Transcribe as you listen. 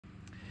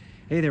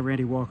Hey there,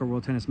 Randy Walker,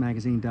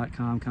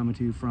 WorldTennisMagazine.com, coming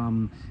to you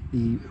from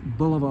the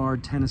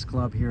Boulevard Tennis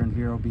Club here in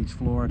Vero Beach,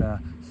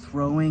 Florida,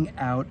 throwing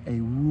out a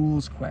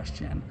rules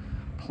question.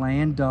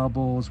 Playing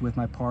doubles with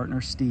my partner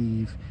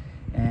Steve,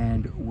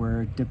 and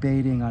we're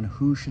debating on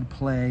who should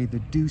play the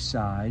deuce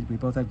side. We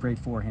both have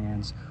great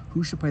forehands.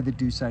 Who should play the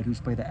deuce side, who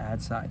should play the ad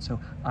side? So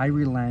I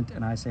relent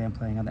and I say I'm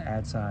playing on the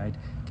ad side,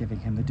 giving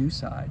him the deuce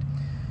side.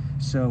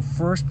 So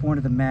first point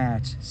of the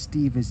match,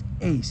 Steve is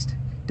aced,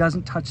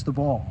 doesn't touch the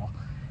ball.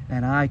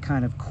 And I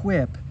kind of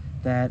quip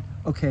that,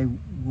 okay,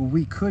 well,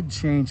 we could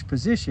change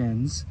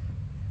positions.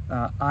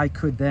 I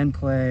could then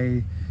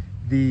play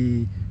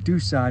the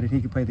deuce side and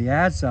he could play the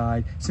ad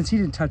side since he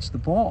didn't touch the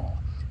ball.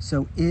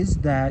 So is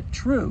that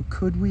true?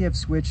 Could we have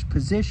switched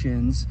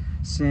positions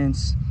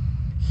since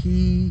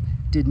he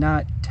did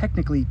not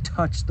technically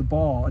touch the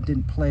ball and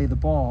didn't play the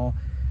ball?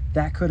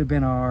 That could have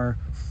been our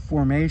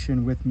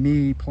formation with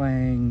me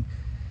playing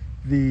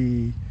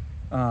the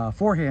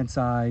forehand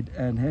side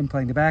and him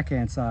playing the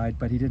backhand side,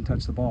 but he didn't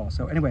touch the ball.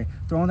 So anyway,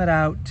 throwing that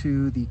out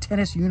to the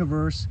tennis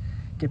universe.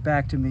 Get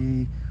back to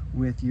me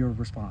with your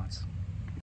response.